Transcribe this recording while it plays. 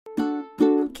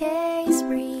case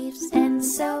briefs, and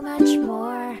so much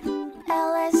more.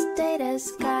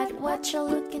 LSData's got what you're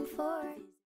looking for.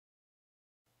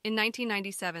 In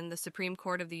 1997, the Supreme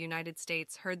Court of the United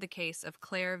States heard the case of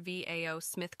Klehr v. A.O.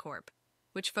 Smith Corp.,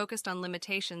 which focused on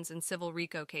limitations in civil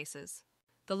RICO cases.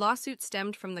 The lawsuit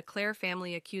stemmed from the Klehr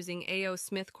family accusing A.O.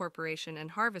 Smith Corporation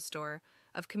and Harvestore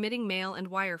of committing mail and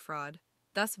wire fraud,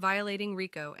 thus violating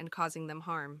RICO and causing them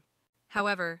harm.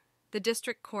 However, the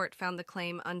district court found the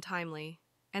claim untimely,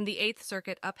 and the Eighth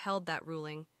Circuit upheld that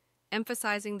ruling,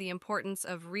 emphasizing the importance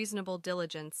of reasonable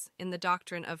diligence in the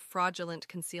doctrine of fraudulent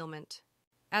concealment.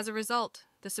 As a result,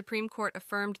 the Supreme Court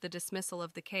affirmed the dismissal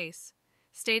of the case,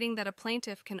 stating that a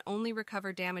plaintiff can only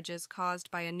recover damages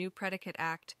caused by a new predicate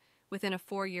act within a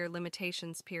 4-year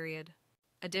limitations period.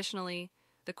 Additionally,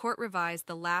 the court revised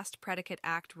the last predicate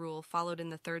act rule followed in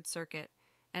the Third Circuit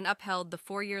and upheld the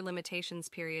 4-year limitations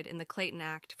period in the Clayton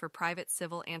Act for private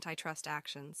civil antitrust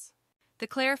actions. The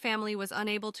Klehr family was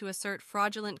unable to assert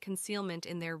fraudulent concealment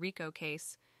in their RICO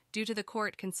case due to the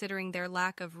court considering their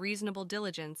lack of reasonable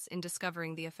diligence in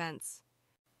discovering the offense.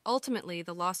 Ultimately,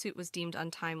 the lawsuit was deemed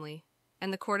untimely,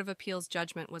 and the Court of Appeals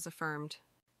judgment was affirmed.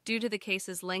 Due to the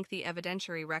case's lengthy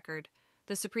evidentiary record,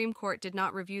 the Supreme Court did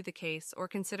not review the case or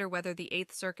consider whether the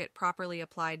Eighth Circuit properly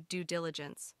applied due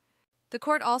diligence. The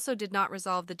court also did not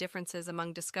resolve the differences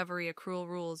among discovery accrual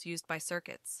rules used by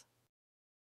circuits.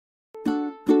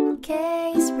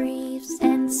 Case briefs,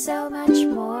 and so much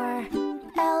more.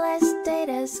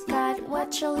 LSData's got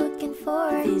what you're looking for.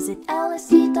 Visit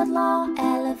lsd.law,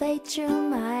 elevate your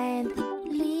mind.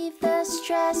 Leave the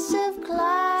stress of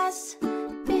class.